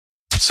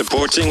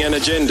Supporting an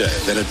agenda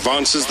that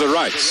advances the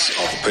rights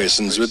of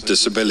persons with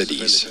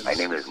disabilities. My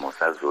name is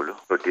Musa E Zulu.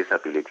 So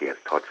disability has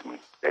taught me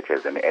that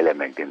there's an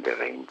element in the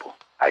rainbow.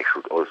 I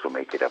should also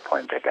make it a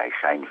point that I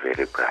shine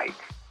very bright,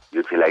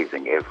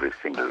 utilizing every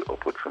single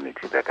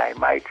opportunity that I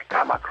might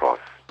come across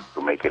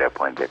to make it a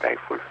point that I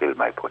fulfill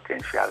my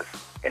potentials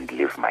and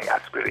live my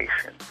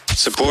aspirations.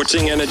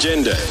 Supporting an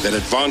agenda that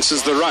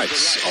advances the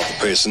rights of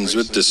persons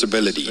with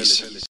disabilities.